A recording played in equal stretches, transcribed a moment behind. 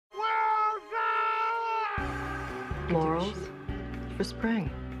Laurels for spring.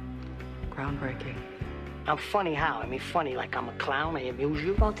 Groundbreaking. I'm funny how? I mean, funny like I'm a clown, I amuse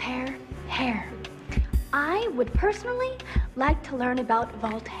you? Voltaire, hair. I would personally like to learn about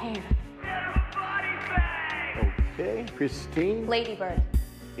Voltaire. Okay, Christine. Ladybird.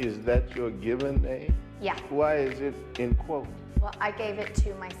 Is that your given name? Yeah. Why is it in quote? Well, I gave it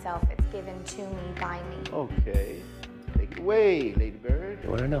to myself. It's given to me by me. Okay. Take it away, Ladybird. You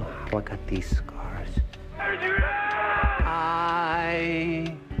wanna know how I got these scars? I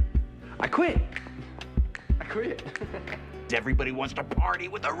quit. I quit. Everybody wants to party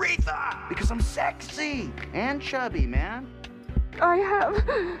with Aretha because I'm sexy and chubby, man. I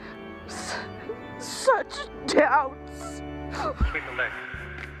have such doubts.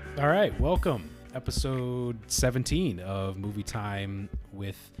 All right, welcome. Episode 17 of Movie Time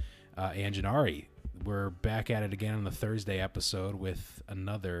with Anj and Ari. We're back at it again on the Thursday episode with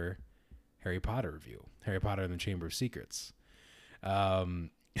another Harry Potter review. Harry Potter and the Chamber of Secrets. You're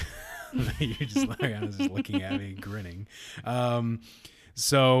just looking at me, grinning.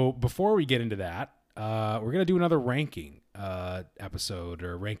 So before we get into that, we're going to do another ranking episode,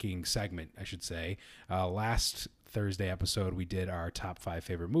 or ranking segment, I should say. Last Thursday episode, we did our top 5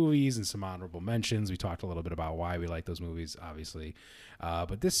 favorite movies and some honorable mentions. We talked a little bit about why we like those movies, obviously.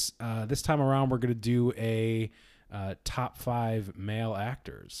 But this time around, we're going to do a top 5 male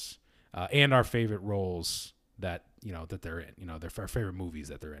actors and our favorite roles that they're in. They're our favorite movies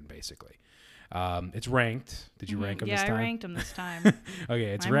that they're in, basically. It's ranked. Did you rank them this time? Yeah, I ranked them this time. Okay,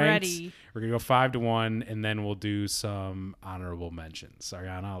 it's I'm ranked. ready. We're going to go 5-1, and then we'll do some honorable mentions.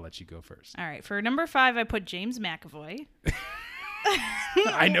 Ariana, I'll let you go first. All right, for number 5, I put James McAvoy.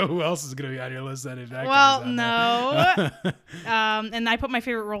 I know who else is going to be on your list. That And I put my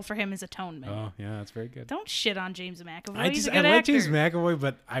favorite role for him as Atonement. Oh, yeah, that's very good. Don't shit on James McAvoy. I He's a good like actor. James McAvoy,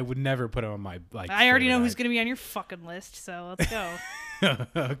 but I would never put him on my I already know who's going going to be on your fucking list, so let's go. to.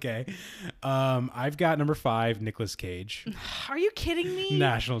 Okay. I've got number 5, Nicolas Cage. Are you kidding me?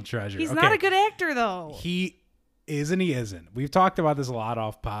 National Treasure. He's Okay. not a good actor, though. He is and he isn't. We've talked about this a lot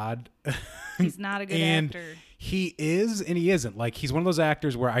off pod. He's not a good and actor. He is and he isn't. Like, he's one of those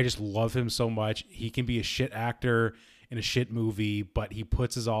actors where I just love him so much. He can be a shit actor in a shit movie, but he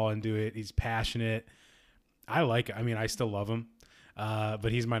puts his all into it. He's passionate. I like it. I mean, I still love him.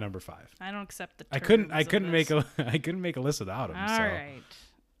 But he's my number 5. I don't accept the I terms couldn't of make this. I couldn't make a list without him. All so. right.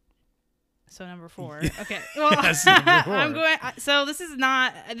 So number 4. Okay. Well, Yes, number 4. I'm going. So this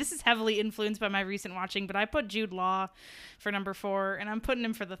is heavily influenced by my recent watching, but I put Jude Law for number 4, and I'm putting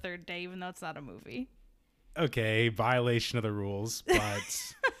him for the third day, even though it's not a movie. Okay, violation of the rules,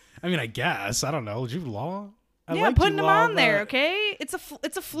 but I mean, I guess I don't know. Jude Law. I'm putting him on there. Okay, it's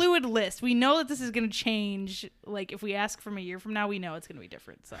a fluid list. We know that this is going to change. Like, if we ask from a year from now, we know it's going to be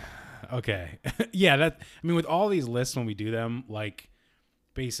different. So Okay, yeah. With all these lists when we do them, like,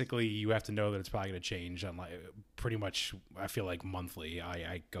 basically you have to know that it's probably going to change on, like, pretty much. I feel like monthly.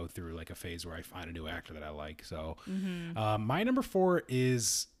 I go through like a phase where I find a new actor that I like. So my number 4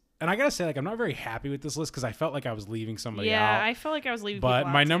 is. And I gotta say, like, I'm not very happy with this list because I felt like I was leaving somebody out. Yeah, I felt like I was leaving. But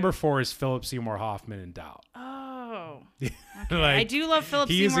people my out number too. 4 is Philip Seymour Hoffman in Doubt. Oh, Like, I do love Philip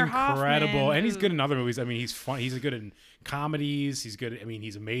he Seymour is incredible, Hoffman, and he's who- good in other movies. I mean, he's fun. He's good in comedies. He's good.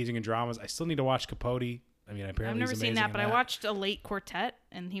 He's amazing in dramas. I still need to watch Capote. I mean, apparently I've never he's seen amazing that, in but I watched A Late Quartet,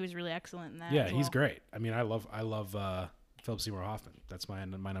 and he was really excellent in that. Yeah, as he's well. great. I mean, I love Philip Seymour Hoffman. That's my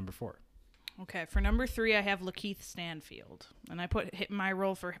number 4. Okay, for number 3, I have Lakeith Stanfield, and I put my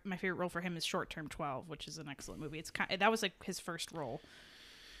favorite role for him is Short Term 12, which is an excellent movie. That was like his first role.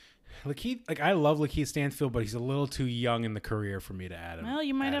 Lakeith, like, I love Lakeith Stanfield, but he's a little too young in the career for me to add him. Well,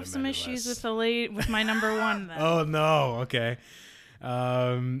 you might add have him some any issues less. with my number 1 then. Oh no. Okay.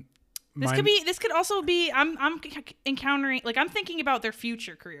 This could also be I'm encountering, like, I'm thinking about their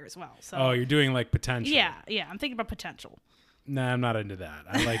future career as well. So Oh, you're doing like potential. yeah, I'm thinking about potential. Nah, I'm not into that.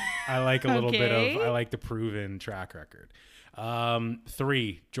 I like a little bit Okay. of, I like the proven track record.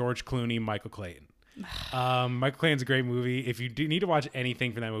 3, George Clooney, Michael Clayton. Michael Clayton's a great movie. If you do need to watch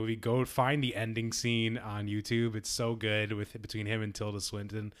anything from that movie, go find the ending scene on YouTube. It's so good between him and Tilda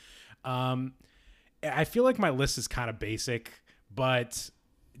Swinton. I feel like my list is kind of basic, but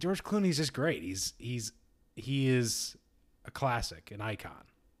George Clooney's just great. He is a classic, an icon.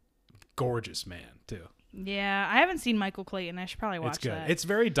 Gorgeous man too. Yeah, I haven't seen Michael Clayton. I should probably watch It's good. that. It's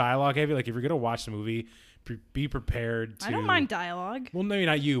very dialogue heavy. Like, if you're gonna watch the movie, be prepared to. I don't mind dialogue. Well, maybe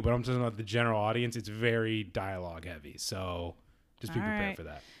not you, but I'm talking about the general audience. It's very dialogue heavy, so just be All prepared right. for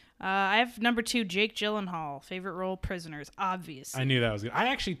that. I have number 2, Jake Gyllenhaal. Favorite role, Prisoners, obviously. I knew that was good. I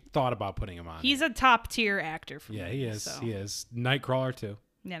actually thought about putting him on. He's a top tier actor for me. Yeah, he is. so. He is. Nightcrawler too.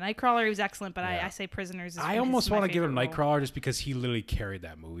 Yeah, Nightcrawler, he was excellent, but Yeah. I say Prisoners is I is almost my want to give him favorite role. Nightcrawler just because he literally carried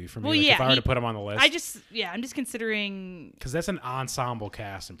that movie for me. Well, Like, yeah, if I were he- to put him on the list, I'm just considering. because that's an ensemble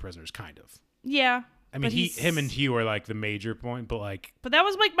cast in Prisoners, kind of. Yeah. I mean, but he's- him and Hugh are like the major point, but like But that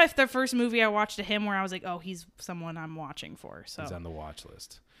was like the first movie I watched of him where I was like, oh, he's someone I'm watching for. So he's on the watch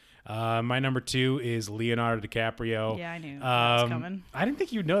list. My number 2 is Leonardo DiCaprio. yeah, I knew that was Um, coming. I didn't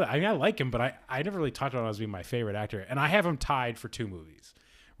think you'd know that. I mean, I like him, but I never really talked about him as being my favorite actor. And I have him tied for 2 movies.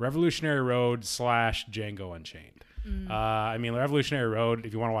 Revolutionary Road / Django Unchained. I mean, Revolutionary Road,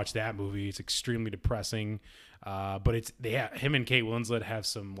 if you want to watch that movie, it's extremely depressing. But him and Kate Winslet have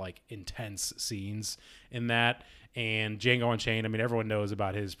some like intense scenes in that. And Django Unchained, I mean, everyone knows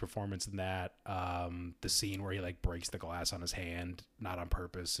about his performance in that. The scene where he like breaks the glass on his hand, not on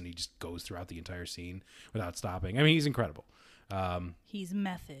purpose, and he just goes throughout the entire scene without stopping. I mean, he's incredible. He's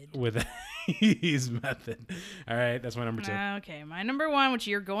method. With his method. All right, that's my number 2. Okay, my number 1, which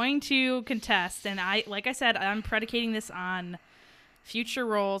you're going to contest, and like I said, I'm predicating this on future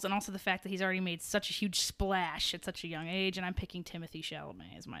roles and also the fact that he's already made such a huge splash at such a young age, and I'm picking Timothée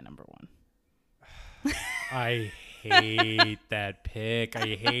Chalamet as my number 1. I hate that pick. I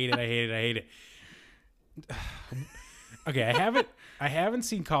hate it. Okay, I haven't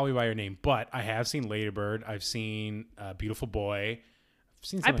seen Call Me by Your Name, but I have seen Lady Bird. I've seen Beautiful Boy. I've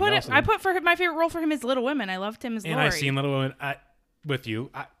seen something else. I put for my favorite role for him is Little Women. I loved him as and Laurie. I've seen Little Women with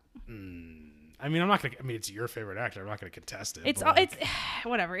you. I mean, I'm not gonna. I mean, it's your favorite actor. I'm not gonna contest it. It's but, like,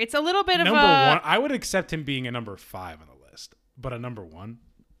 whatever. It's a little bit of number a 1. I would accept him being a number 5 on the list, but a number 1.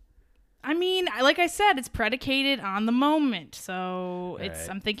 I mean, like I said, it's predicated on the moment. So Right.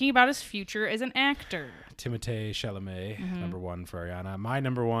 I'm thinking about his future as an actor. Timothée Chalamet, number 1 for Ariana. My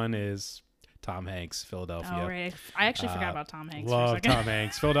number 1 is Tom Hanks, Philadelphia. Oh, right. I actually forgot about Tom Hanks for a Love second. Tom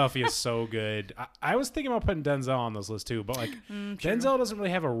Hanks. Philadelphia is so good. I was thinking about putting Denzel on this list too, but like Denzel doesn't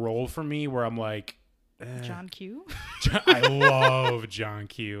really have a role for me where I'm like, John Q. I love John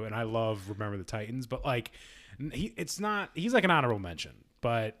Q and I love Remember the Titans, but like he's like an honorable mention.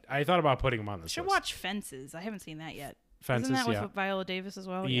 But I thought about putting him on this Should list. watch Fences. I haven't seen that yet. Fences, Isn't that yeah. with Viola Davis as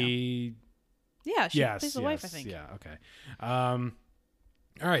well? He- Yeah, she yes, plays the wife, I think. Yeah, okay.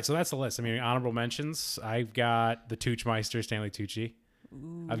 All right, so that's the list. I mean, honorable mentions. I've got the Tuchmeister, Stanley Tucci.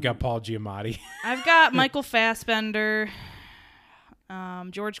 I've got Paul Giamatti. I've got Michael Fassbender,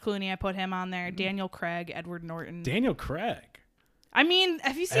 George Clooney. I put him on there. Daniel Craig, Edward Norton. Daniel Craig. I mean,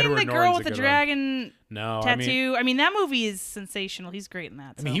 have you seen Edward the girl Norton's with a the good one. dragon No, tattoo? I mean, that movie is sensational. He's great in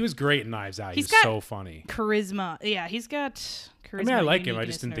that. I mean, he was great in Knives Out. He's He's got so funny. charisma. Yeah, he's got charisma. I mean, I like him. I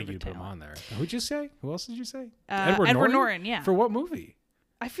just uniqueness, didn't think and you'd put him talent. on there. Who'd you say? Who else did you say? Edward Norton, yeah. For what movie?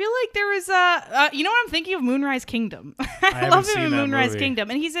 I feel like there was you know what I'm thinking of? Moonrise Kingdom. I haven't love him seen in that Moonrise movie. Kingdom,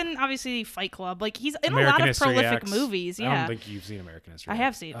 and he's in obviously Fight Club. Like he's in American a lot of History prolific X. movies. I Yeah, don't think you've seen American History I X.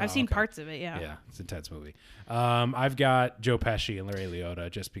 have seen. I've seen okay. parts of it. Yeah. Yeah, it's an intense movie. I've got Joe Pesci and Larry Liotta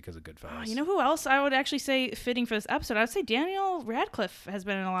just because of Goodfellas. You know who else I would actually say fitting for this episode? I would say Daniel Radcliffe has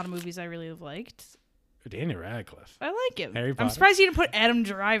been in a lot of movies I really have liked. Daniel Radcliffe. I like him. Harry I'm Potter? surprised you didn't put Adam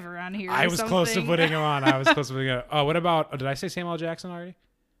Driver on here. I or was close to something. putting him on. Oh, what about? Did I say Samuel L. Jackson already?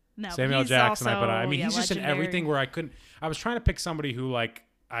 No, Samuel L. he's Jackson. I also, put on. I mean, yeah, he's just in legendary. everything where I couldn't. I was trying to pick somebody who like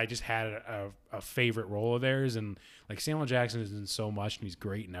I just had a favorite role of theirs, and like Samuel L. Jackson is in so much, and he's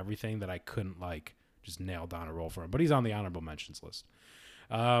great in everything that I couldn't like just nail down a role for him. But he's on the honorable mentions list.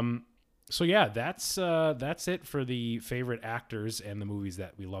 So yeah, that's it for the favorite actors and the movies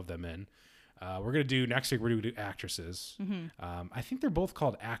that we love them in. We're gonna do next week. We're gonna do actresses. I think they're both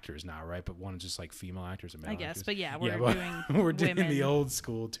called actors now, right? But one is just like female actors and male I guess, actors. but yeah, we're but doing we're doing the women. old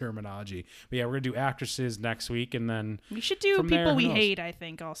school terminology. But yeah, we're gonna do actresses next week, and then We should do from there, people who we knows? hate. I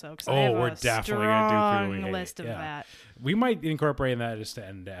think also because Oh, I have we're a definitely gonna do people we strong hate. list of Yeah. that. we might incorporate that just to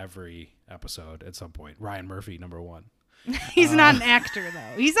end every episode at some point. Ryan Murphy, number 1. He's not an actor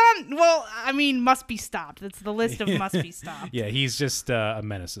though. He's on. Well, I mean, must be stopped. That's the list of must be stopped. Yeah, he's just a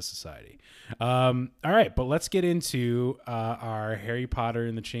menace to society. All right, but let's get into our Harry Potter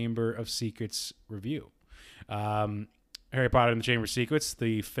and the Chamber of Secrets review. Harry Potter and the Chamber of Secrets.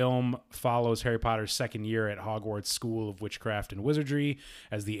 The film follows Harry Potter's second year at Hogwarts School of Witchcraft and Wizardry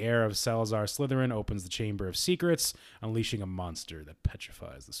as the heir of Salazar Slytherin opens the Chamber of Secrets, unleashing a monster that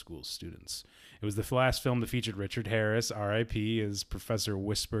petrifies the school's students. It was the last film that featured Richard Harris, R.I.P., as Professor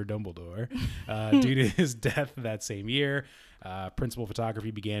Whisper Dumbledore, due to his death that same year. Principal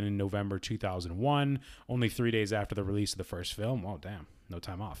photography began in November 2001, only 3 days after the release of the first film. Oh, damn. No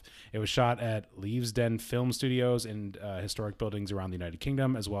time off. It was shot at Leavesden Film Studios and historic buildings around the United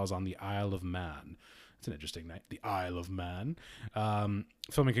Kingdom, as well as on the Isle of Man. It's an interesting night. The Isle of Man.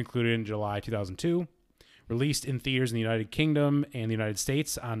 Filming concluded in July 2002. Released in theaters in the United Kingdom and the United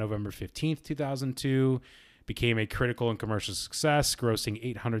States on November 15th, 2002. Became a critical and commercial success,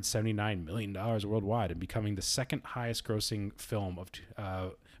 grossing $879 million worldwide and becoming the second highest grossing film of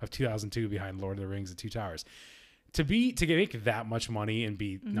 2002 behind Lord of the Rings and Two Towers. To make that much money and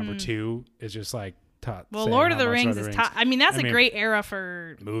be number 2 is just like well, Lord of the Rings is top. I mean, that's a great era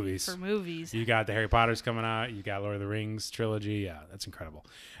for movies. You got the Harry Potters coming out. You got Lord of the Rings trilogy. Yeah, that's incredible.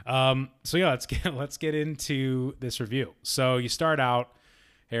 So yeah, let's get into this review. So you start out,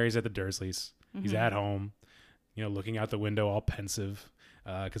 Harry's at the Dursleys. He's at home, looking out the window, all pensive,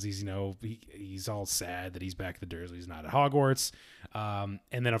 because he's he's all sad that he's back at the Dursleys, not at Hogwarts. And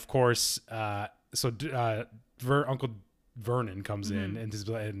then of course, Uncle Vernon comes in and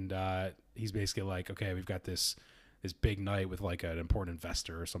he's basically like, okay, we've got this big night with like an important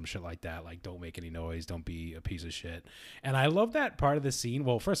investor or some shit like that. Like, don't make any noise. Don't be a piece of shit. And I love that part of the scene.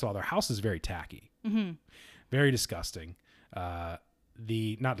 Well, first of all, their house is very tacky, very disgusting.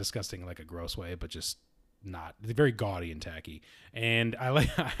 Not disgusting in like a gross way, but just not very gaudy and tacky. And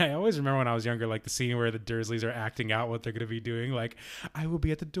I always remember when I was younger, like the scene where the Dursleys are acting out what they're going to be doing. Like, I will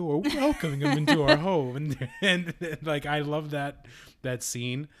be at the door welcoming them into our home. And like, I love that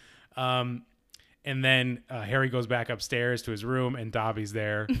scene. And then Harry goes back upstairs to his room and Dobby's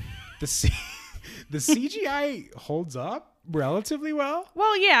there. The CGI holds up relatively well.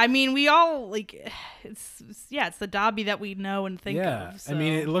 Well, yeah, I mean, we all like it's the Dobby that we know and think of. So. I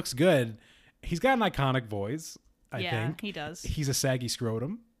mean, it looks good. He's got an iconic voice, I think. Yeah, he does. He's a saggy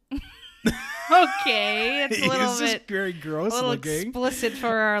scrotum. Okay, it's a little bit just very gross looking. Explicit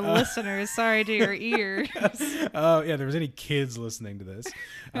for our listeners. Sorry to your ears. Oh, yeah, there was any kids listening to this.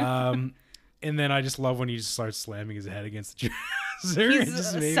 And then I just love when he just starts slamming his head against the dresser.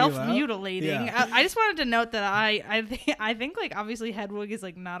 He's self-mutilating. Yeah. I just wanted to note that I think like obviously Hedwig is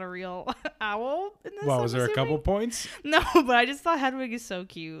like not a real owl in this. Well, was there a couple points? No, but I just thought Hedwig is so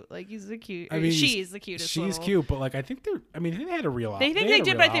cute. Like he's the cute. I mean, she's the cutest. She's cute, but like I think they had a real owl. They think they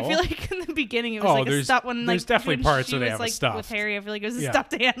did, but I feel like in the beginning it was like a stuffed one. There's definitely parts where they have a stuffed. With Harry, I feel like it was a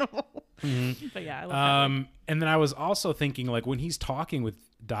stuffed animal. Mm-hmm. But yeah, I love Hedwig. And then I was also thinking like when he's talking with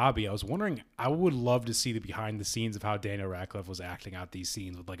Dobby, I was wondering, I would love to see the behind the scenes of how Daniel Radcliffe was acting out these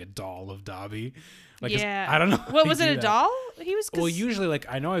scenes with like a doll of Dobby. Like, yeah, I don't know. What was it? A doll? He was. Well, usually, like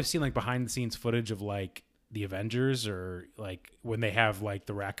I know I've seen like behind the scenes footage of like the Avengers or like when they have like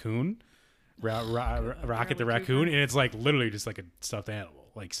the raccoon, Rocket the raccoon, and it's like literally just like a stuffed animal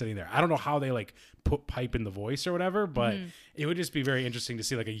like sitting there. I don't know how they like put pipe in the voice or whatever, but it would just be very interesting to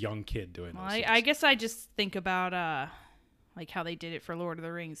see like a young kid doing. Well, I guess I just think about like how they did it for Lord of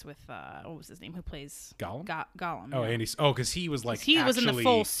the Rings with what was his name? Who plays Gollum? Gollum. Oh, yeah. Andy. Oh, because he was like he was in the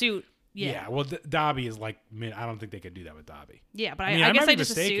full suit. Yeah. Well, Dobby is like. I don't think they could do that with Dobby. Yeah, but I guess I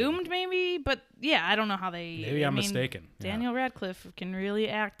just assumed maybe. But yeah, I don't know how they. Maybe I'm mistaken. Daniel Radcliffe can really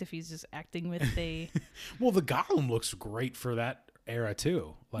act if he's just acting with a. Well, the Gollum looks great for that era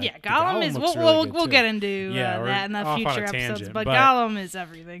too. Like, yeah, Gollum is. We'll get into that in the future episodes. But Gollum is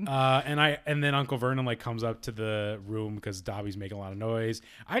everything. And then Uncle Vernon like comes up to the room because Dobby's making a lot of noise.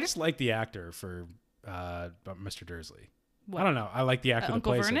 I just like the actor for Mr. Dursley. What? I don't know. I like the actor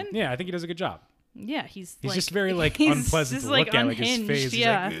Uncle that plays Vernon? him. Yeah, I think he does a good job. Yeah, he's just very like unpleasant to look at. Like his face,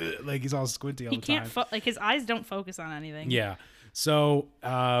 yeah. He's like he's all squinty all the time. He can't his eyes don't focus on anything. Yeah. So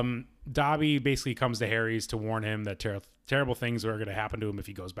Dobby basically comes to Harry's to warn him that terrible things are going to happen to him if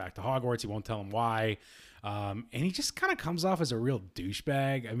he goes back to Hogwarts. He won't tell him why. And he just kind of comes off as a real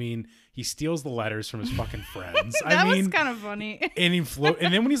douchebag. I mean, he steals the letters from his fucking friends. That was kind of funny. And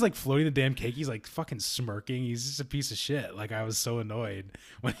and then when he's like floating the damn cake, he's like fucking smirking. He's just a piece of shit. Like I was so annoyed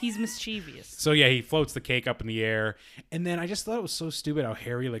when he's mischievous. So yeah, he floats the cake up in the air, and then I just thought it was so stupid how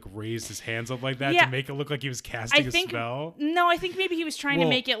Harry like raised his hands up like that to make it look like he was casting a spell. No, I think maybe he was trying to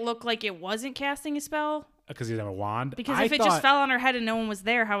make it look like it wasn't casting a spell because he doesn't have a wand. Because if it just fell on her head and no one was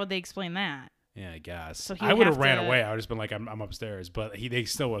there, how would they explain that? Yeah, I guess. So I would have ran away. I would have just been like, I'm upstairs. But they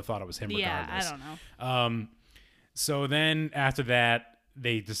still would have thought it was him regardless. Yeah, I don't know. So then after that,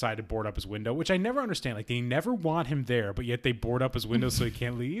 they decide to board up his window, which I never understand. Like, they never want him there, but yet they board up his window so he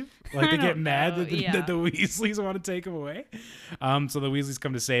can't leave. Like, they get mad that the Weasleys want to take him away. So the Weasleys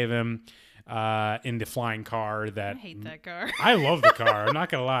come to save him. In the flying car that I hate that car. I love the car. I'm not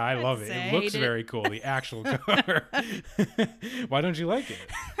gonna lie, I love it. It looks very cool. The actual car. Why don't you like it?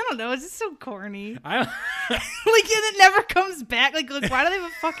 I don't know. It's just so corny. Like it never comes back. Like why do they have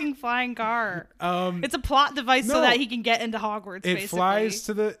a fucking flying car? It's a plot device so that he can get into Hogwarts. It flies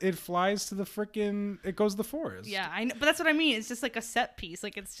to the freaking. It goes to the forest. Yeah, I know, but that's what I mean. It's just like a set piece.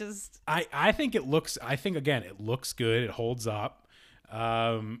 Like it's just. I think it looks. I think again, it looks good. It holds up.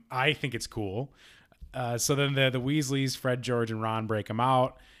 I think it's cool. So then the Weasleys, Fred, George, and Ron break him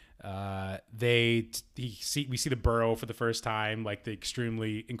out. We see the Burrow for the first time, like the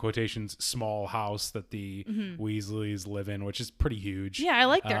extremely, in quotations, small house that the Weasleys live in, which is pretty huge. Yeah, I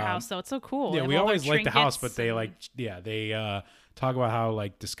like their house though. It's so cool. Yeah, They we have all their always like the house, but trinkets they talk about how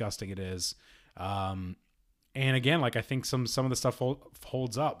like disgusting it is. And again, like I think some of the stuff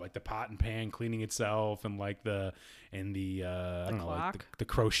holds up, like the pot and pan cleaning itself, and like the I don't know, like the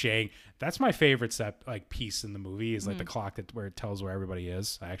crocheting. That's my favorite piece in the movie is like the clock where it tells where everybody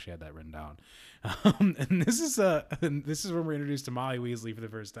is. I actually had that written down. And this is when we're introduced to Molly Weasley for the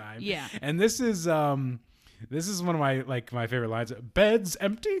first time. Yeah. And this is one of my favorite lines. Bed's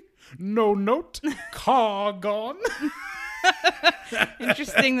empty, no note, car gone.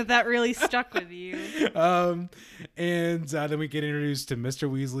 Interesting that really stuck with you. And then we get introduced to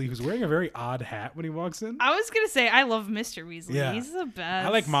Mr. Weasley, who's wearing a very odd hat when he walks in. I was gonna say I love Mr. Weasley. Yeah. He's the best. I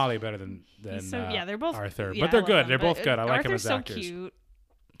like Molly better than they're both Arthur, yeah, but they're I love good. them, They're both but good. I like them Arthur's as actors. so cute.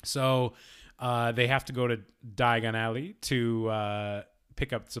 So they have to go to Diagon Alley to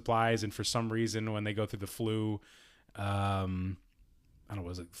pick up supplies, and for some reason, when they go through the flu, I don't know,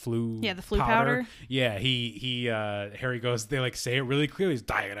 was it flu? Yeah, the flu powder. Yeah, Harry goes. They like say it really clearly. He's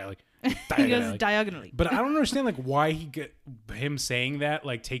Diagon Alley. He goes diagonally. But I don't understand like why him saying that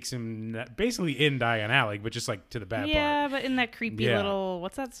like takes him basically in Diagon Alley, but just like to the bad part. Yeah, but in that creepy little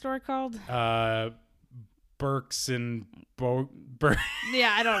what's that store called? Burks and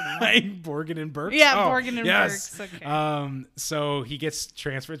Yeah, I don't know. Borgin and Burks. Yeah, Borgin and yes. Burks. Okay. So he gets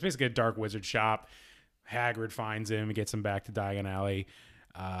transferred. It's basically a dark wizard shop. Hagrid finds him and gets him back to Diagon Alley.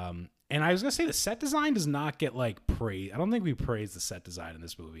 And I was gonna say the set design does not get like praised. I don't think we praise the set design in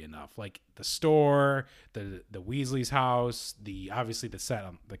this movie enough. Like the store, the Weasley's house, obviously the set,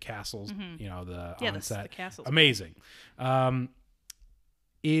 the castles, you know, the set, the castles, amazing.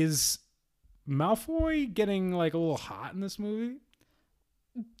 Is Malfoy getting like a little hot in this movie?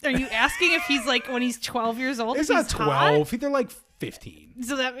 Are you asking if he's like when he's 12 years old? It's not 12. They're like 15.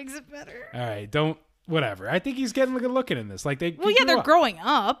 So that makes it better. All right, whatever. I think he's getting a good looking in this. Like they're growing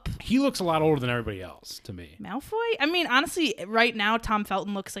up. He looks a lot older than everybody else to me. Malfoy? I mean, honestly, right now Tom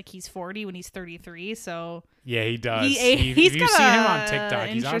Felton looks like he's 40 when he's 33. So yeah, he does. He's got seen him on TikTok.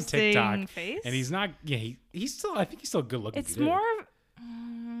 He's on TikTok, face. and he's not. Yeah, he's still. I think he's still good looking. It's more of.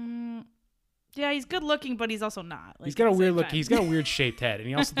 Yeah, he's good looking, but he's also not. Like, he's got a weird look. He's got a weird shaped head, and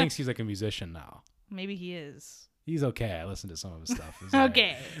he also thinks he's like a musician now. Maybe he is. He's okay. I listened to some of his stuff.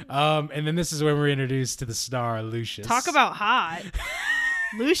 Okay. And then this is when we're introduced to the star, Lucius. Talk about hot.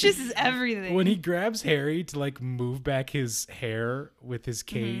 Lucius is everything. When he grabs Harry to like move back his hair with his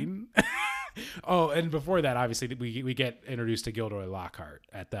cane. Oh, and before that, obviously, we get introduced to Gilderoy Lockhart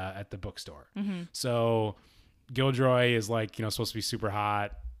at the bookstore. So Gilderoy is like, you know, supposed to be super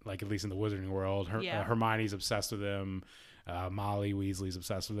hot, like at least in the wizarding world. Hermione's obsessed with him. Molly Weasley's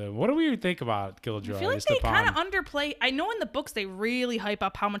obsessed with him. What do we think about Gilderoy? I feel like they kind of underplay. I know in the books they really hype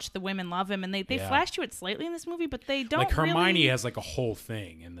up how much the women love him, and they flash to it slightly in this movie, but they don't. Like Hermione really, has like a whole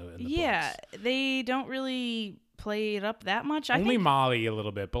thing in the yeah, books. They don't really play it up that much. Only I think Molly a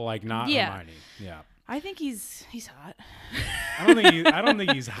little bit, but like not Hermione. Yeah. I think he's hot. I don't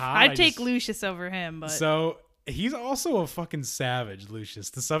think he's hot. I'd take Lucius over him, but so he's also a fucking savage,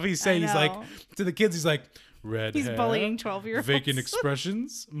 Lucius. The stuff he's saying, he's like to the kids, he's like, red he's hair, bullying 12-year-olds. Vacant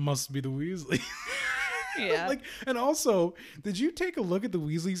expressions, must be the Weasley. Yeah. Like, and also, did you take a look at the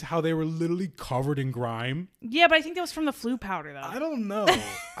Weasleys, how they were literally covered in grime? Yeah, but I think that was from the flu powder, though. I don't know.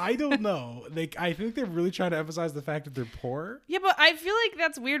 Like, I think they're really trying to emphasize the fact that they're poor. Yeah, but I feel like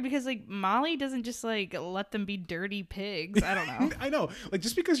that's weird because, like, Molly doesn't just, like, let them be dirty pigs. I don't know. I know. Like,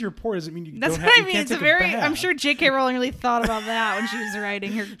 just because you're poor doesn't mean you that's don't what have, I mean. you It's can't a take very. bath. I'm sure J.K. Rowling really thought about that when she was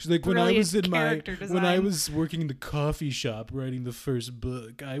writing her. She's like, when I was in when I was working in the coffee shop writing the first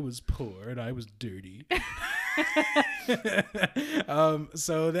book, I was poor and I was dirty.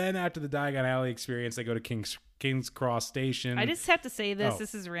 So then after the Diagon Alley experience, they go to King's Cross Station. I just have to say this.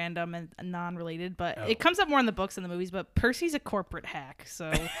 This is random and non-related, but it comes up more in the books than the movies. But Percy's a corporate hack,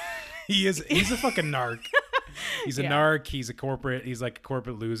 so he's a fucking narc. He's a narc. He's a corporate. He's like a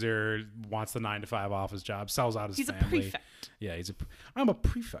corporate loser. Wants the 9-to-5 office job. Sells out his family. He's a prefect. Yeah, I'm a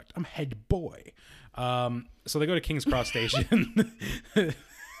prefect. I'm head boy. So they go to King's Cross Station.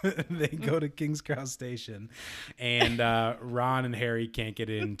 They go to King's Cross Station, and Ron and Harry can't get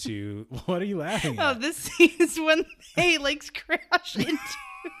into. What are you laughing at? Oh, this is when they like crash into.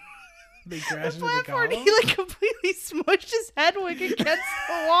 They crash the into the platform. column? He like completely smushed his Hedwig against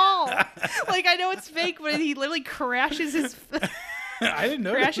the wall. Like I know it's fake, but he literally crashes his. I didn't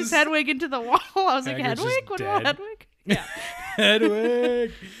know. Crashes Hedwig into the wall. I was like, Hagrid's Hedwig? just What about dead. Hedwig? Yeah.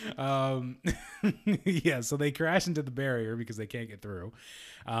 Hedwig. Yeah, so they crash into the barrier because they can't get through.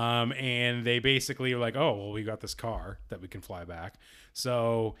 And they basically are like, oh, well, we got this car that we can fly back.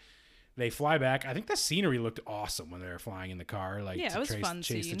 So they fly back. I think the scenery looked awesome when they were flying in the car. Like, Yeah, to it was fun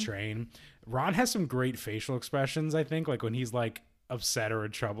chase the scene. train. Ron has some great facial expressions, I think. Like when he's like upset or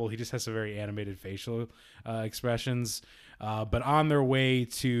in trouble, he just has some very animated facial expressions. But on their way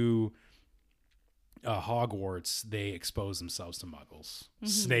to Hogwarts, they expose themselves to Muggles.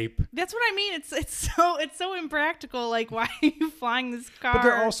 Snape. That's what I mean. It's so impractical. Like, why are you flying this car? But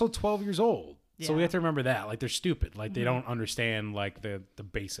they're also 12 years old. So we Yeah. have to remember that. Like, they're stupid. Like, they don't understand, like, the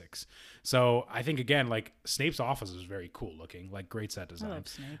basics. So I think, again, like, Snape's office is very cool looking. Like, great set I design. love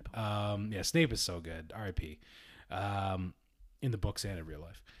Snape. Yeah, Snape is so good. R.I.P. In the books and in real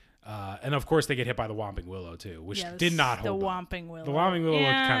life. And, of course, they get hit by the Whomping Willow, too, which Yes, did not hold the up. Whomping Willow. The Whomping Willow looked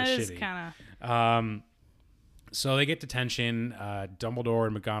kind of it is shitty. Kinda, So they get detention. Dumbledore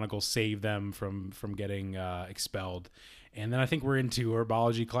and McGonagall save them from getting expelled. And then I think we're into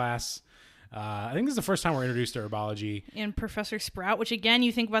herbology class. I think this is the first time we're introduced to herbology. and Professor Sprout, which again,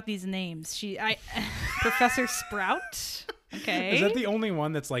 you think about these names. Professor Sprout. Okay. Is that the only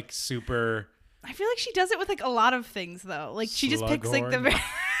one that's like super? I feel like she does it with like a lot of things though. Like she just picks like the Slughorn? very,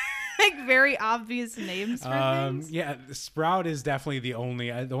 like very obvious names for things. Yeah, Sprout is definitely the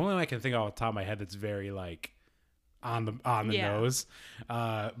only one I can think of off the top of my head that's very like on the Yeah. nose.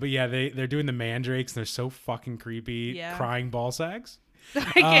 But yeah, they're doing the mandrakes and they're so fucking creepy. Yeah. Crying ball sacks.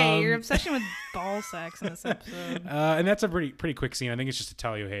 Okay, your obsession with ball sacks in this episode. And that's a pretty quick scene. I think it's just to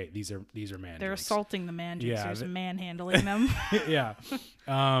tell you, hey, these are mandrakes. They're assaulting the mandrakes. Yeah, There's they- manhandling them. Yeah.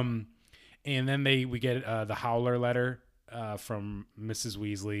 And then we get the Howler letter from Mrs.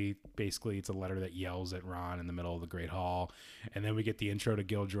 Weasley. Basically, it's a letter that yells at Ron in the middle of the Great Hall. And then we get the intro to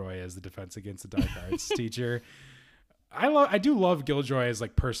Gilderoy as the Defense Against the Dark Arts teacher. I do love Gilderoy as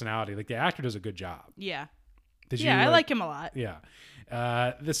like personality. Like the actor does a good job. Yeah. Did I like him a lot. Yeah.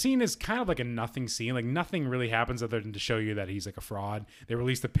 The scene is kind of like a nothing scene. Like nothing really happens other than to show you that he's like a fraud. They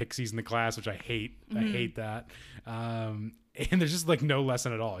release the Pixies in the class, which I hate. I hate that. And there's just like no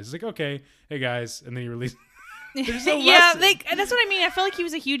lesson at all. He's like, okay, hey guys. And then he releases. There's no Yeah, lesson. that's what I mean. I feel like he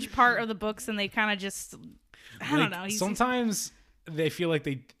was a huge part of the books, and they kind of just, I don't know. Sometimes they feel like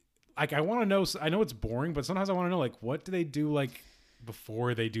they, like, I want to know. I know it's boring, but sometimes I want to know, like, what do they do, like,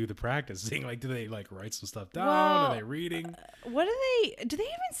 before they do the practicing? Like, do they like write some stuff down? Are Well, they reading? What do they even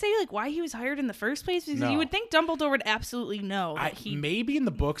say like why he was hired in the first place? Because No. you would think Dumbledore would absolutely know that he. Maybe in the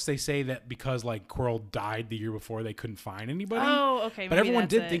books they say that because like Quirrell died the year before, they couldn't find anybody. Oh, okay. But maybe everyone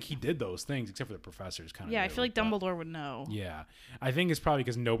that's did it. think he did those things, except for the professors. Kind of. Yeah, I feel like Dumbledore would know. Yeah, I think it's probably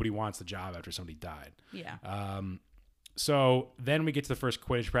because nobody wants the job after somebody died. Yeah. So then we get to the first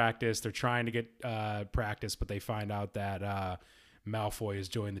Quidditch practice. They're trying to get practice, but they find out that Malfoy has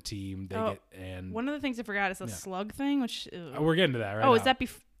joined the team. And One of the things I forgot is the slug thing, which. we're getting to that right now. Oh, is that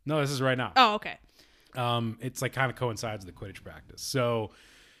before? No, this is right now. Oh, okay. It's like kind of coincides with the Quidditch practice. So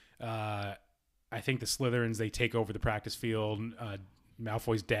I think the Slytherins, they take over the practice field.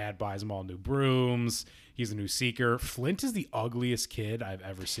 Malfoy's dad buys them all new brooms. He's a new seeker. Flint is the ugliest kid I've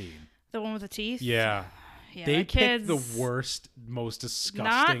ever seen. The one with the teeth. Yeah. Yeah, They that picked the kid's worst, most disgusting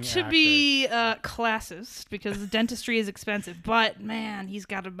Not to actor. be classist because dentistry is expensive, but man, he's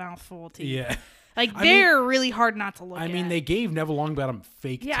got a mouthful of teeth. Yeah. Like I they're really hard not to look at. I mean, they gave Neville Longbottom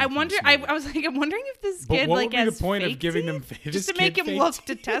fake Yeah, teeth I in wonder. this I movie. was like, I'm wondering if this But kid what like would be has the point of fake giving teeth? them just this to make kid him fake look teeth?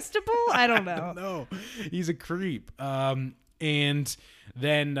 detestable? I don't know. No, he's a creep. And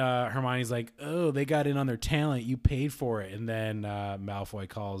then Hermione's like, "Oh, they got in on their talent. You paid for it." And then Malfoy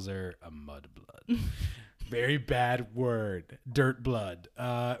calls her a mudblood. Very bad word. Dirt blood.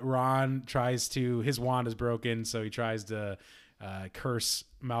 Ron tries to. His wand is broken, so he tries to curse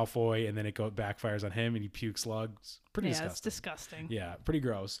Malfoy, and then it backfires on him, and he pukes slugs. Pretty Yeah, disgusting. it's disgusting. Yeah, pretty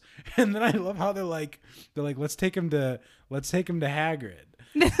gross. And then I love how they're like, let's take him to Hagrid.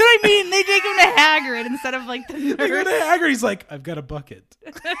 That's what I mean. They take him to Hagrid instead of like the They go nurse. to Hagrid. He's like, I've got a bucket.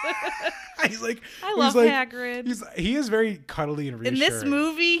 He's like, I love Hagrid. He is very cuddly and In reassuring. this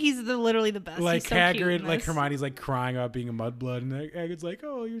movie, he's literally the best. Like he's so cute Hagrid, in like this. Hermione's like crying about being a mudblood, and Hagrid's like,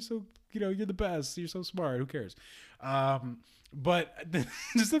 oh, you're so, you're the best. You're so smart. Who cares? But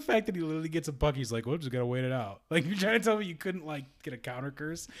just the fact that he literally gets a bucket, he's like, well, just gotta wait it out. Like, you're trying to tell me you couldn't like get a counter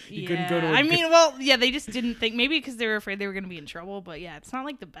curse? You couldn't go to a I mean, well, yeah, they just didn't think, maybe because they were afraid they were going to be in trouble, but yeah, it's not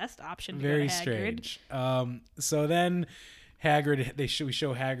like the best option to Very go to Hagrid. strange. So then Hagrid, we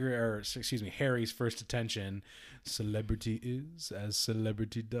show Hagrid, or excuse me, Harry's first attention. Celebrity is as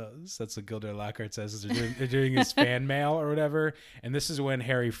celebrity does. That's what Gilderoy Lockhart says as they're doing his fan mail or whatever. And this is when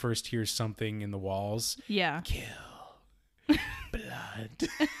Harry first hears something in the walls. Yeah. Kill. blood.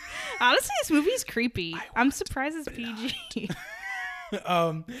 Honestly, this movie is creepy. I'm surprised it's PG.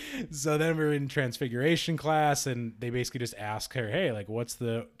 So then we're in Transfiguration class, and they basically just ask her, hey, like, what's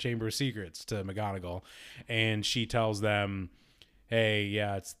the Chamber of Secrets to McGonagall? And she tells them, hey,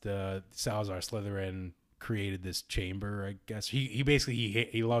 yeah, it's the Salazar Slytherin created this chamber, I guess. He basically,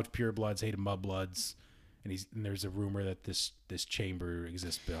 he loved purebloods, hated mudbloods, and there's a rumor that this chamber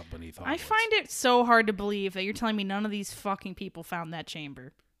exists beneath Hogwarts. I find it so hard to believe that you're telling me none of these fucking people found that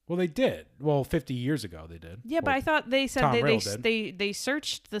chamber. Well, they did. Well, 50 years ago they did. Yeah, but I thought they said Tom Riddle they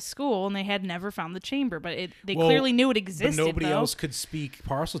searced the school and they had never found the chamber, but they clearly knew it existed. But nobody though. else could speak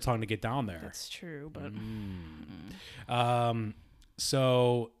Parseltongue to get down there. That's true, but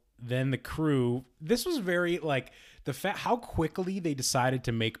So then the crew. This was very like how quickly they decided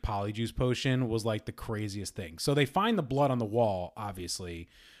to make Polyjuice Potion was like the craziest thing. So they find the blood on the wall, obviously.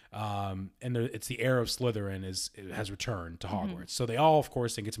 And it's the heir of Slytherin has returned to Hogwarts. So they all, of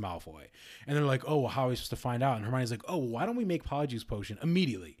course, think it's Malfoy. And they're like, oh, well, how are we supposed to find out? And Hermione's like, oh, why don't we make Polyjuice Potion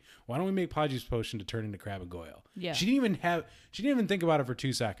immediately? Why don't we make Polyjuice Potion to turn into Crabbe and Goyle? Yeah. She didn't even think about it for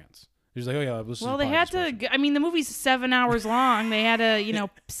 2 seconds. She was like, oh, yeah, let's well, they had to. I mean, the movie's 7 hours long. They had to,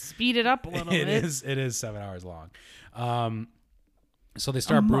 speed it up a little bit. It is 7 hours long. So they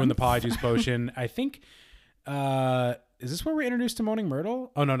start brewing the Polyjuice Potion. I think. Is this where we're introduced to Moaning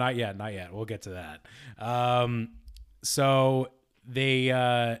Myrtle? Oh, no, not yet. We'll get to that. So they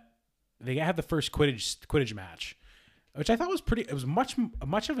have the first Quidditch match, which I thought was pretty. It was much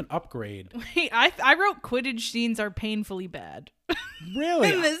of an upgrade. Wait, I wrote Quidditch scenes are painfully bad.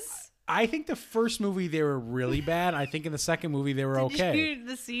 Really? In this, I think the first movie they were really bad. I think in the second movie they were okay. Did you hear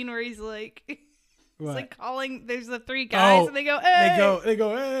the scene where he's like? It's What? like calling. There's the three guys, and they go, "Hey!" They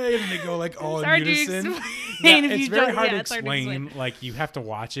go, "Hey!" and they go like all It's in hard to unison. explain if it's you very don't- hard to yeah, it's hard to explain. explain. Like you have to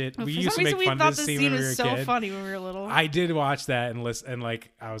watch it. For We some used to reason, make fun we thought of this the scene when we was were a so kid. funny when we were little. I did watch that and listen, and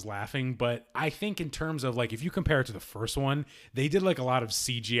like I was laughing, but I think in terms of like if you compare it to the first one, they did like a lot of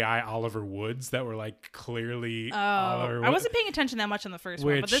CGI Oliver Woods that were like clearly. I wasn't paying attention that much on the first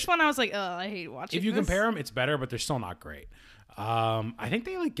one, but this one I was like, oh, I hate watching. If you this. compare them, it's better, but they're still not great. I think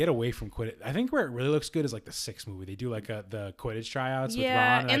they like get away from Quidditch. I think where it really looks good is like the 6th movie. They do like the Quidditch tryouts with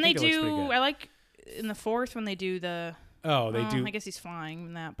Ron, and I they think it looks pretty do. good. I like in the 4th when they do the. Oh, they do. I guess he's flying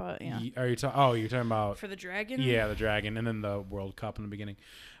in that, but yeah. Are you you're talking about For the dragon? Yeah, the dragon, and then the World Cup in the beginning.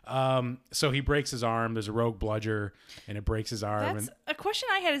 So he breaks his arm. There's a rogue bludger, and it breaks his arm. That's a question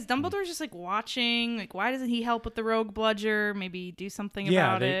I had. Is Dumbledore's just like watching? Like, why doesn't he help with the rogue bludger? Maybe do something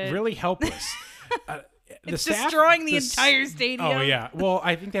about it. Yeah, they're really helpless. It's destroying the entire stadium. Oh yeah. Well,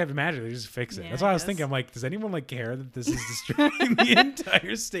 I think they have magic. They just fix it. Yeah, That's why I was I thinking. guess. I'm like, does anyone like care that this is destroying the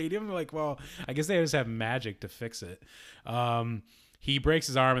entire stadium? They're like, well, I guess they just have magic to fix it. He breaks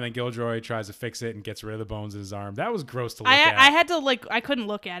his arm, and then Gilderoy tries to fix it and gets rid of the bones in his arm. That was gross to look at. I had to I couldn't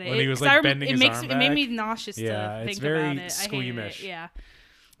look at it. When he was, 'cause like, I bending it his makes arm it made back. me nauseous Yeah, to it's think very about it. I hated squeamish. it. Yeah.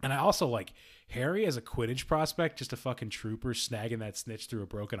 And I also like Harry as a Quidditch prospect, just a fucking trooper snagging that snitch through a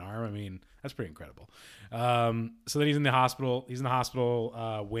broken arm. I mean, that's pretty incredible. So then he's in the hospital. He's in the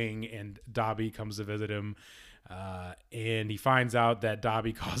hospital wing, and Dobby comes to visit him. And he finds out that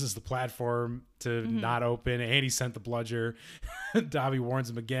Dobby causes the platform to not open, and he sent the bludger. Dobby warns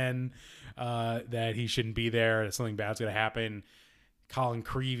him again that he shouldn't be there, that something bad's going to happen. Colin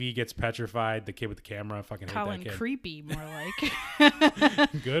Creevy gets petrified. The kid with the camera, fucking hate Colin that kid. Creepy, more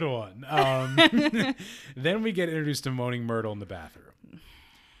like. Good one. Then we get introduced to Moaning Myrtle in the bathroom.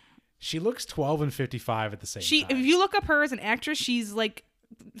 She looks 12 and 55 at the same time. If you look up her as an actress, she's like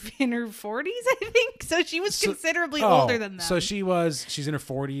in her 40s, I think. So she was considerably older than them. So she's in her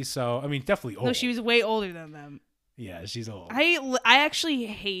 40s. So I mean, definitely old. No, she was way older than them. Yeah, she's old. I actually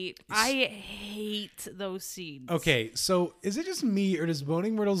hate those scenes. Okay, so is it just me, or does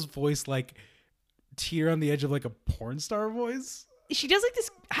Moaning Myrtle's voice like tear on the edge of like a porn star voice? She does like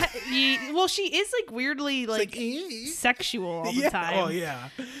this. Well, she is like weirdly like sexual all the time. Oh yeah.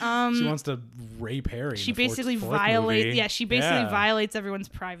 She wants to rape Harry. She in the basically fourth violates. movie. Yeah, she basically Yeah. violates everyone's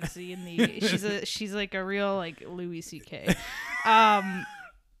privacy in the. She's like a real like Louis C.K.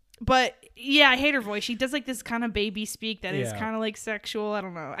 But yeah, I hate her voice. She does like this kind of baby speak that is kind of like sexual. I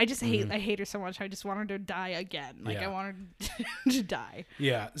don't know. I just hate. I hate her so much. I just want her to die again. Like I want her to die.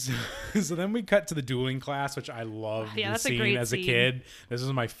 Yeah. So then we cut to the dueling class, which I love. Yeah, the that's a scene great as scene. a kid. This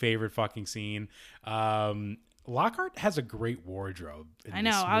is my favorite fucking scene. Lockhart has a great wardrobe. I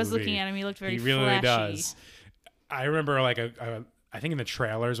know. I was looking at him. He looked very. He really flashy. does. I remember like I think in the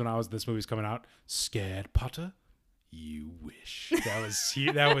trailers when this movie was coming out, scared Potter. You wish. That was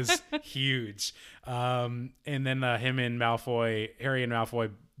that was huge. And then him and Malfoy, Harry and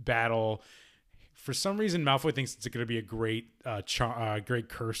Malfoy battle. For some reason, Malfoy thinks it's going to be a great great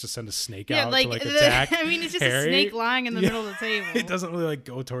curse to send a snake Yeah, out like, to like attack. I mean, it's just Harry. a snake lying in the middle of the table. It doesn't really like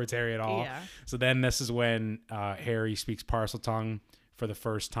go towards Harry at all. Yeah. So then this is when Harry speaks Parseltongue for the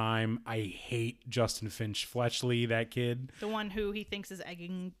first time. I hate Justin Finch Fletchley, that kid. The one who he thinks is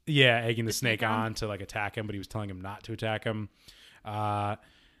egging. Yeah, egging the snake snake on? on to like attack him, but he was telling him not to attack him. I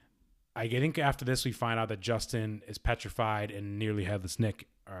think after this we find out that Justin is petrified and Nearly Headless Nick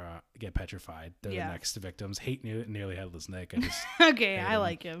get petrified. They're the next victims. Hate Nearly Headless Nick. I just Okay, I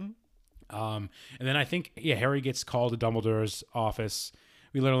like him. and then I think Harry gets called to Dumbledore's office.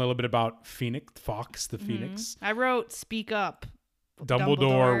 We learn a little bit about Fox the Phoenix. I wrote "Speak Up."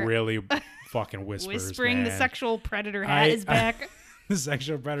 Dumbledore really fucking whispering. man. The sexual predator hat is back. The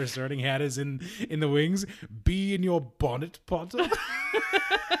sexual predator sorting hat is in the wings. Be in your bonnet, Potter.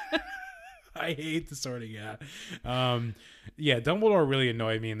 I hate the sorting hat. Dumbledore really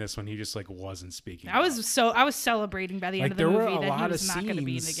annoyed me in this one. He just like wasn't speaking. I was celebrating by the end of the movie that he was not going to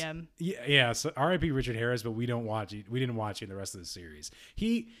be in again. Yeah. So R.I.P. Richard Harris, but we didn't watch it in the rest of the series.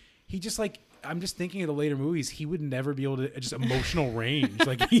 He just like, I'm just thinking of the later movies. He would never be able to just emotional range.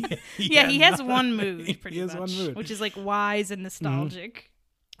 Like he has one mood pretty much, one mood, which is like wise and nostalgic.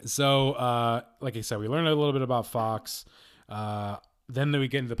 Mm-hmm. So, like I said, we learned a little bit about Fox. Then we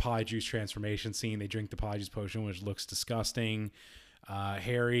get into the Polyjuice transformation scene. They drink the Polyjuice potion, which looks disgusting.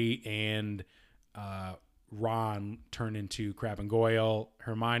 Harry and Ron turn into Crabbe and Goyle.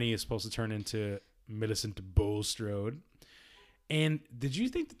 Hermione is supposed to turn into Millicent Bulstrode. And did you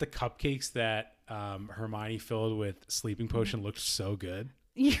think that the cupcakes that Hermione filled with sleeping potion looked so good?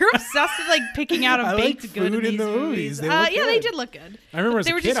 You're obsessed with like picking out a baked good food in the these movies. They They did look good. I remember as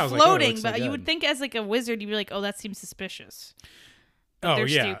they a were kid, just I was floating, like, but so you would think as like a wizard, you'd be like, "Oh, that seems suspicious." But they're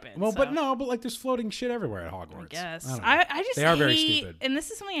stupid. Well, so. but like there's floating shit everywhere at Hogwarts. I guess. don't know. I just they are very hate, stupid. and this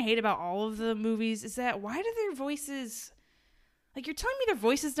is something I hate about all of the movies, is that why do their voices, like, you're telling me their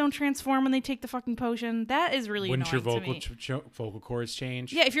voices don't transform when they take the fucking potion? That is really Wouldn't your annoying to me. vocal cords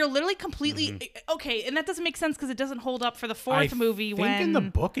change? Yeah, if you're literally completely okay, and that doesn't make sense because it doesn't hold up for the fourth movie. I think in the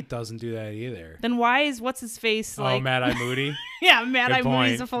book it doesn't do that either. Then why is what's his face like? Mad Eye Moody. Yeah, Mad Eye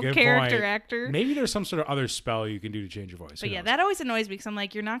Moody's a full Good character point. actor. Maybe there's some sort of other spell you can do to change your voice. But yeah, that always annoys me because I'm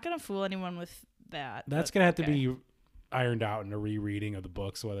like, you're not gonna fool anyone with that. That's gonna have to be ironed out in a rereading of the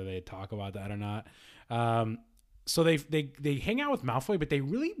books, whether they talk about that or not. So they hang out with Malfoy, but they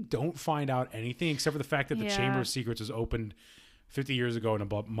really don't find out anything except for the fact that the Chamber of Secrets was opened 50 years ago and a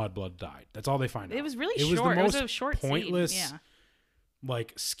Mudblood died. That's all they find out. It was really short. short. It was the a most short pointless scene.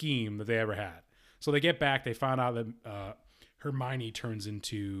 like scheme that they ever had. So they get back. They found out that Hermione turns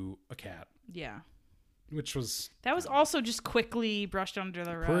into a cat. Yeah. Which was... That was also just quickly brushed under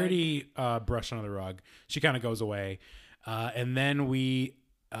the rug. Pretty brushed under the rug. She kind of goes away. And then we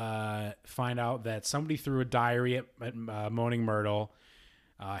find out that somebody threw a diary at Moaning Myrtle.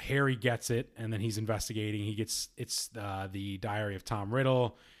 Harry gets it, and then he's investigating. It's the diary of Tom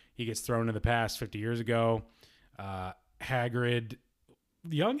Riddle. He gets thrown in the past 50 years ago. Hagrid...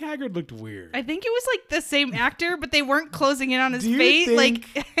 Young Hagrid looked weird. I think it was like the same actor, but they weren't closing in on his Do you face. think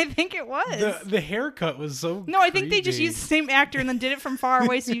Like I think it was. The haircut was so No, I think they just creepy. used the same actor and then did it from far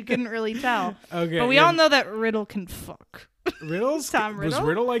away so you couldn't really tell. Okay, But we all know that Riddle can fuck. Riddle's Tom Riddle? Was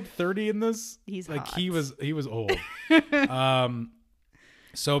Riddle like 30 in this? He's like hot. he was old.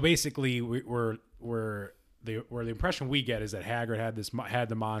 So basically we're the impression we get is that Hagrid had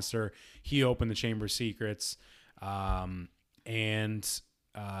the monster. He opened the Chamber of Secrets, and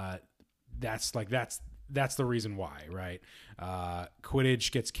that's the reason why, right?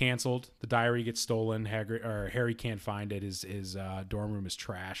 Quidditch gets canceled. The diary gets stolen. Harry can't find it. His dorm room is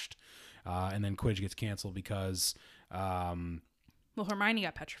trashed, and then Quidditch gets canceled because. Well, Hermione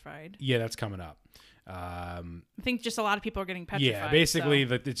got petrified. Yeah, that's coming up. I think just a lot of people are getting petrified. Yeah, basically so.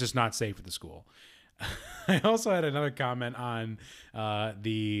 that it's just not safe at the school. I also had another comment on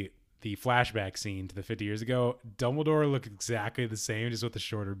the flashback scene to the 50 years ago. Dumbledore looked exactly the same, just with a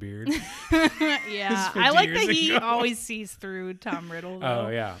shorter beard. Yeah, I like that he always sees through Tom Riddle, though. Oh,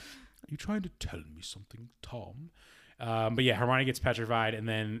 yeah. Are you trying to tell me something, Tom? But yeah, Hermione gets petrified, and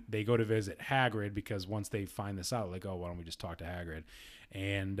then they go to visit Hagrid because once they find this out, like, oh, why don't we just talk to Hagrid?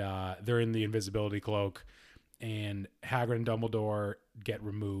 And they're in the invisibility cloak, and Hagrid and Dumbledore get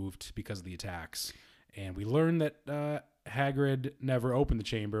removed because of the attacks. And we learn that Hagrid never opened the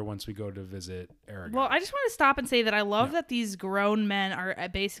chamber once we go to visit Aragog. Well, I just want to stop and say that I love that these grown men are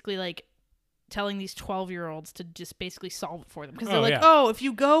basically like telling these 12-year-olds to just basically solve it for them because they're like, oh, if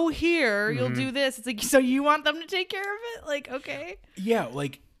you go here, you'll do this. It's like, so you want them to take care of it? Like, okay. Yeah,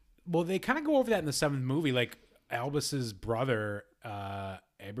 like, well, they kind of go over that in the 7th movie. Like, Albus's brother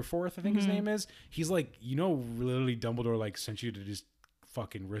Aberforth, I think his name is. He's like, literally Dumbledore like sent you to just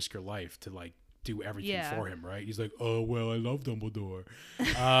fucking risk your life to like do everything for him, right? He's like, oh well, I love Dumbledore.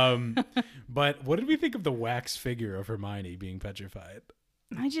 But what did we think of the wax figure of Hermione being petrified?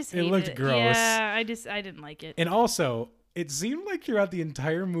 I just hate it. It looked gross. Yeah, I didn't like it. And also, it seemed like throughout the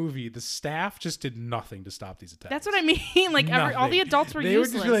entire movie, the staff just did nothing to stop these attacks. That's what I mean. Like all the adults were they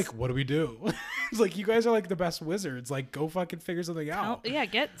useless. They would just be like, "What do we do?" It's like, you guys are like the best wizards. Like, go fucking figure something out. Yeah,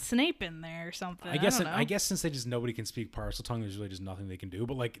 get Snape in there or something. I guess since nobody can speak Parseltongue, there's really just nothing they can do.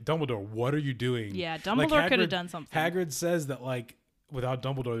 But like, Dumbledore, what are you doing? Yeah, Dumbledore could have done something. Hagrid says that like, without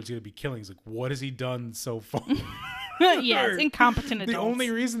Dumbledore, there's gonna be killings. Like, what has he done so far? Yeah, it's incompetent adults. The only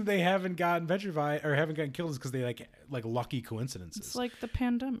reason they haven't gotten petrified or haven't gotten killed is because they like lucky coincidences. It's like the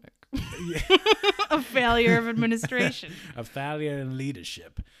pandemic. A failure of administration. A failure in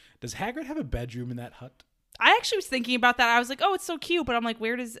leadership. Does Hagrid have a bedroom in that hut? I actually was thinking about that. I was like, oh, it's so cute, but I'm like,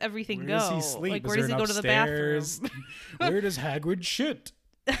 where does everything go? Where does he sleep? Like, where does he go to the bathroom? Where does Hagrid shit?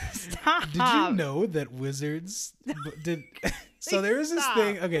 Stop. Did you know that wizards did? So there is this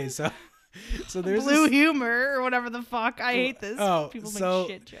thing. Okay, so there's blue humor or whatever the fuck. I hate this. Oh, people make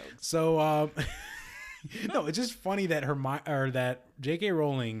shit jokes. So no, it's just funny that that J.K.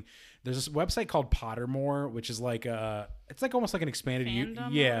 Rowling. There's this website called Pottermore, which is like it's like almost like an expanded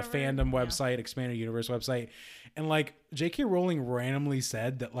fandom website, expanded universe website, and like J.K. Rowling randomly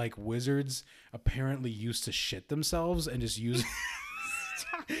said that like wizards apparently used to shit themselves and just use.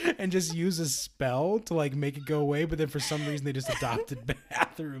 And just use a spell to like make it go away, but then for some reason they just adopted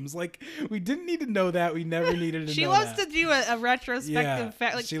bathrooms. Like, we didn't need to know that. We never needed to know that. She loves to do a retrospective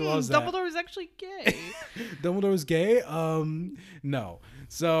fact. Like, she loves Dumbledore was actually gay. Dumbledore was gay? No.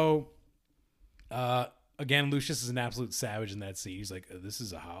 So, again, Lucius is an absolute savage in that scene. He's like, this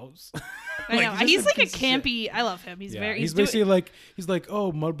is a house. I know. He's like a campy. I love him. He's very. He's basically like,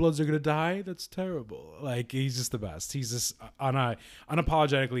 oh, mudbloods are gonna die. That's terrible. Like, he's just the best. He's just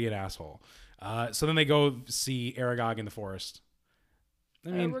unapologetically an asshole. So then they go see Aragog in the forest.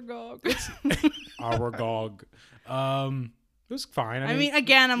 Aragog. Aragog. It was fine. I mean,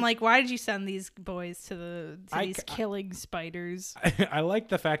 again, I'm like, why did you send these boys to these killing spiders? I like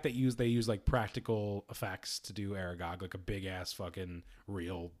the fact that they use like practical effects to do Aragog, like a big ass fucking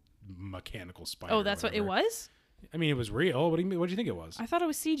real mechanical spider. Oh, that's what it was? I mean, it was real. What do you think it was? I thought it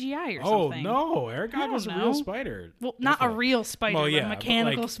was CGI or Oh something. no, Aragog was a real spider. Well, not a real spider, but a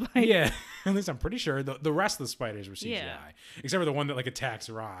mechanical spider. Yeah, at least I'm pretty sure the rest of the spiders were CGI, except for the one that like attacks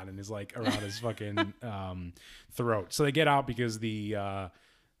Ron and is like around his fucking throat. So they get out because the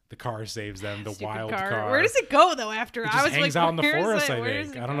car saves them. The wild car. Where does it go though? After it just hangs out in the forest. I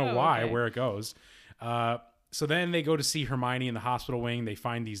think I don't know why where it goes. So then they go to see Hermione in the hospital wing. They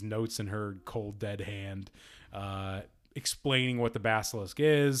find these notes in her cold dead hand. Explaining what the basilisk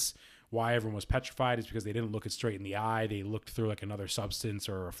is, why everyone was petrified is because they didn't look it straight in the eye. They looked through like another substance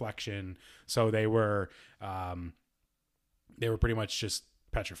or a reflection. So they were pretty much just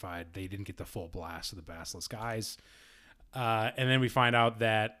petrified. They didn't get the full blast of the basilisk eyes. And then we find out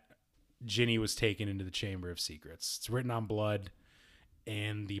that Ginny was taken into the Chamber of Secrets. It's written on blood.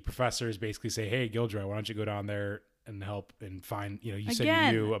 And the professors basically say, hey, Gilderoy, why don't you go down there and help and find, you said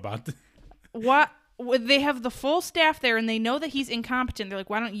you knew about the... What? They have the full staff there, and they know that he's incompetent. They're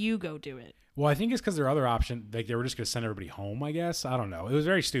like, why don't you go do it? Well, I think it's because their other option, like they were just going to send everybody home, I guess. I don't know. It was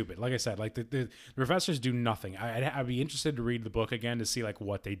very stupid. Like I said, like the professors do nothing. I'd be interested to read the book again to see like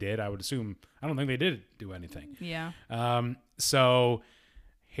what they did. I would assume, I don't think they did do anything. Yeah. So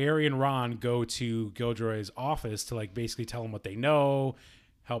Harry and Ron go to Gilderoy's office to like basically tell him what they know,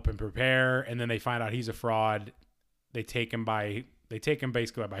 help him prepare, and then they find out he's a fraud. They take him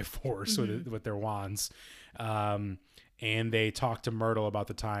basically by force with their wands. And they talk to Myrtle about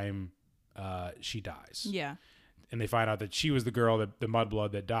the time she dies. Yeah. And they find out that she was the girl, the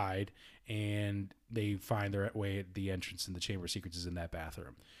mudblood that died. And they find their way at the entrance in the Chamber of Secrets is in that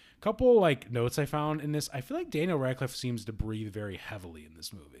bathroom. A couple like notes I found in this. I feel like Daniel Radcliffe seems to breathe very heavily in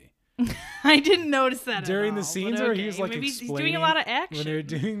this movie. I didn't notice that during at all, the scenes where he was like maybe explaining, he's doing a lot of action. when they're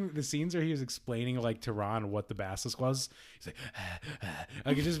doing the scenes where he was explaining like to Ron what the basilisk was, he's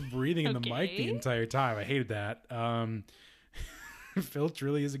like just breathing in the mic the entire time. I hated that. Filch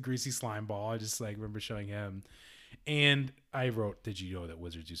really is a greasy slime ball. I just like remember showing him, and I wrote, "Did you know that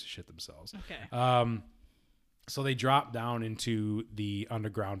wizards used to shit themselves?" Okay. So they drop down into the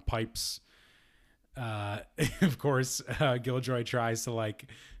underground pipes. Of course, Gilderoy tries to like.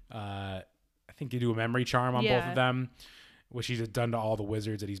 I think they do a memory charm on both of them, which he's done to all the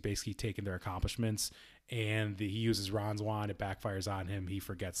wizards, that he's basically taken their accomplishments, and he uses Ron's wand. It backfires on him. He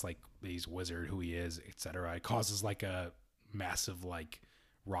forgets like he's a wizard, who he is, etc. It causes like a massive like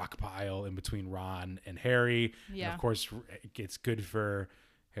rock pile in between Ron and Harry. Yeah. And of course, it's good for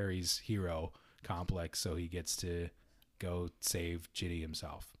Harry's hero complex, so he gets to go save Ginny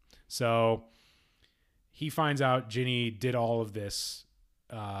himself. So he finds out Ginny did all of this.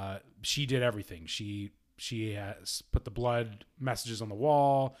 She did everything. She has put the blood messages on the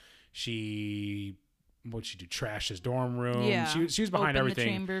wall. What'd she do? Trash his dorm room. Yeah. She was behind Open the everything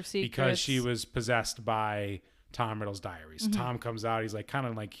Chamber of because she Secrets. was possessed by Tom Riddle's diaries. Mm-hmm. Tom comes out. He's like kind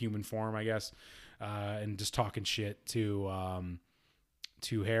of like human form, I guess, and just talking shit to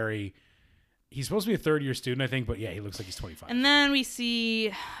Harry. He's supposed to be a third-year student, I think, but yeah, he looks like he's 25. And then we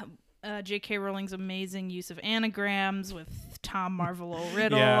see J.K. Rowling's amazing use of anagrams with Tom Marvolo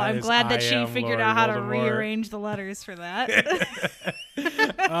Riddle. Yeah, I'm it's glad that I she am figured Lord out how to Voldemort. rearrange the letters for that.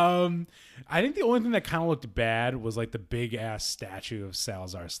 I think the only thing that kind of looked bad was like the big-ass statue of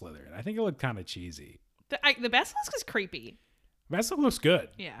Salazar Slytherin. I think it looked kind of cheesy. The basilisk is creepy. Basilisk looks good.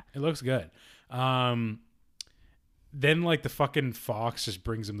 Yeah. It looks good. Then like the fucking fox just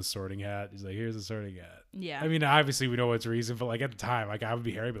brings him the Sorting Hat. He's like, "Here's the Sorting Hat." Yeah. I mean, obviously we know what's the reason, but like at the time, like I would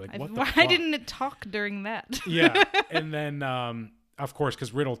be Harry, I'd be like, "What the Why fuck?" didn't it talk during that? Yeah. And then, of course,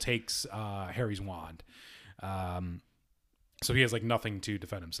 because Riddle takes Harry's wand, so he has like nothing to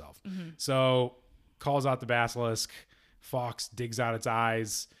defend himself. Mm-hmm. So calls out the basilisk. Fox digs out its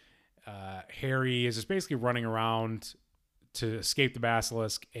eyes. Harry is just basically running around to escape the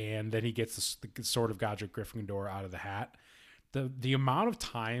basilisk, and then he gets the sword of Godric Gryffindor out of the hat. The amount of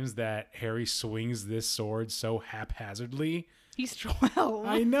times that Harry swings this sword so haphazardly, He's 12.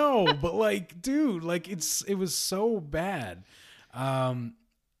 I know, but like, dude, like it was so bad. And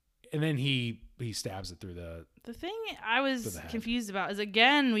then he stabs it through the. The thing I was the head. confused about is,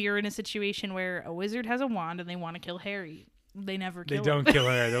 again, we are in a situation where a wizard has a wand and they want to kill Harry. They never kill They don't him. kill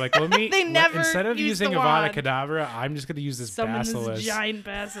her. They're like, They never instead of use using the Avada wand. Kedavra, I'm just going to use this Summon basilisk. this giant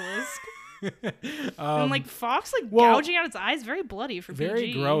basilisk. And like Fox like well, gouging out its eyes, very bloody for Very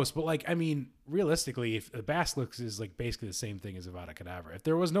PG. gross, but like, I mean, realistically, if the basilisk is like basically the same thing as Avada Kedavra, if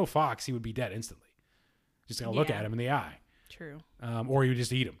there was no Fox, he would be dead instantly. Just gonna look Yeah. at him in the eye, True. or you would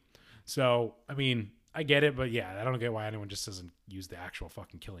just eat him. So, I mean, I get it, but yeah, I don't get why anyone just doesn't use the actual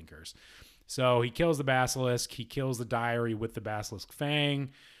fucking killing curse. So he kills the basilisk. He kills the diary with the basilisk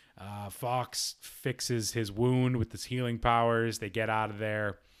fang. Fox fixes his wound with his healing powers. They get out of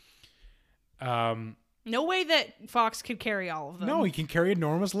there. No way that Fox could carry all of them. No, he can carry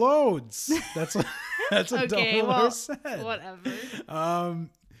enormous loads. That's what Okay, Dumbledore well, said. whatever.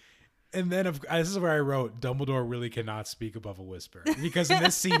 And then this is where I wrote, Dumbledore really cannot speak above a whisper, because in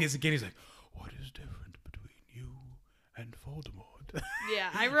this scene, he's like, "What is different between you and Voldemort?" Yeah,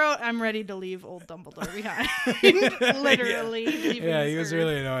 I wrote, I'm ready to leave old Dumbledore behind. Literally. leaving Yeah, this he was earth.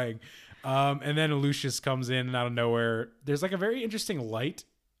 really annoying. And then Lucius comes in and out of nowhere. There's like a very interesting light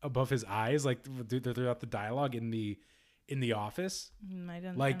above his eyes, like throughout the dialogue in the office. I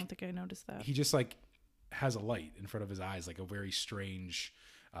don't think I noticed that. He just like has a light in front of his eyes, like a very strange,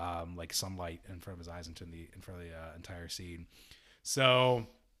 like sunlight in front of his eyes in front of the entire scene. So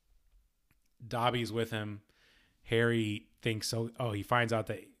Dobby's with him. Harry thinks so. Oh, he finds out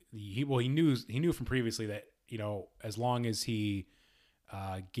that he knew from previously that, you know, as long as he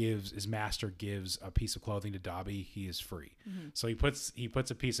his master gives a piece of clothing to Dobby, he is free. Mm-hmm. So he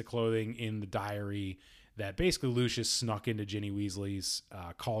puts a piece of clothing in the diary that basically Lucius snuck into Ginny Weasley's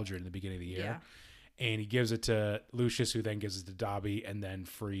cauldron in the beginning of the year. Yeah. And he gives it to Lucius, who then gives it to Dobby, and then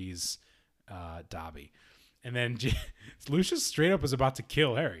frees Dobby. And then Lucius straight up is about to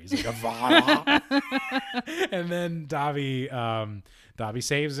kill Harry. He's like, Avada. And then Dobby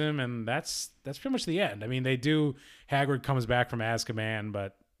saves him, and that's pretty much the end. I mean, Hagrid comes back from Azkaban,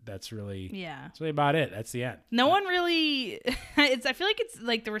 but that's really about it. That's the end. No one really. I feel like it's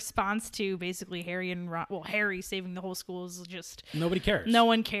like the response to basically Harry and Ron. Well, Harry saving the whole school is just nobody cares. No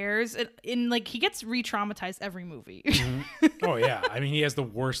one cares. In like he gets re-traumatized every movie. Mm-hmm. Oh yeah, I mean he has the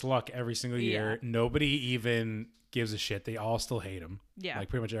worst luck every single year. Yeah. Nobody even gives a shit. They all still hate him. Yeah, like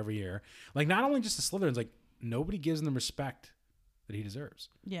pretty much every year. Like not only just the Slytherins, like nobody gives him the respect that he deserves.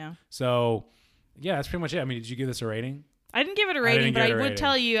 Yeah. So yeah, that's pretty much it. I mean, did you give this a rating? I didn't give it a rating, but I would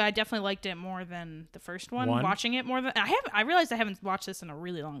tell you I definitely liked it more than the first one. Watching it more than I realized I haven't watched this in a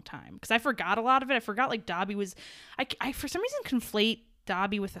really long time because I forgot a lot of it. I forgot like Dobby was I for some reason conflate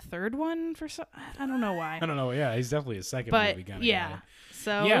Dobby with the third one I don't know why. I don't know. Yeah, he's definitely a second movie kind of guy.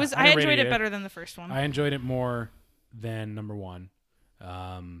 So yeah, I enjoyed it better than the first one. I enjoyed it more than number one.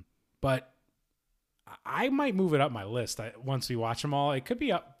 But I might move it up my list once we watch them all. It could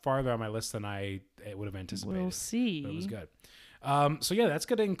be up farther on my list than I would have anticipated. We'll see. But it was good. So yeah, that's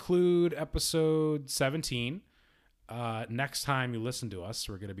going to include episode 17. next time you listen to us,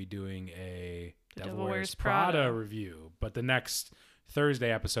 we're going to be doing a The Devil Wears Prada Prada review. But the next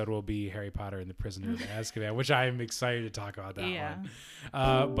Thursday episode will be Harry Potter and the Prisoner of Azkaban, which I am excited to talk about that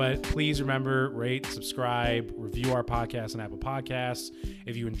one. But please remember, rate, subscribe, review our podcast on Apple Podcasts.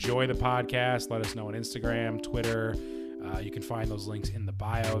 If you enjoy the podcast, let us know on Instagram, Twitter. You can find those links in the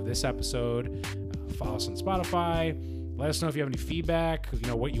bio of this episode. Follow us on Spotify. Let us know if you have any feedback,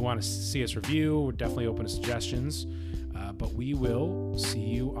 what you want to see us review. We're definitely open to suggestions. But we will see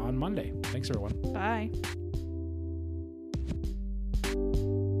you on Monday. Thanks, everyone. Bye.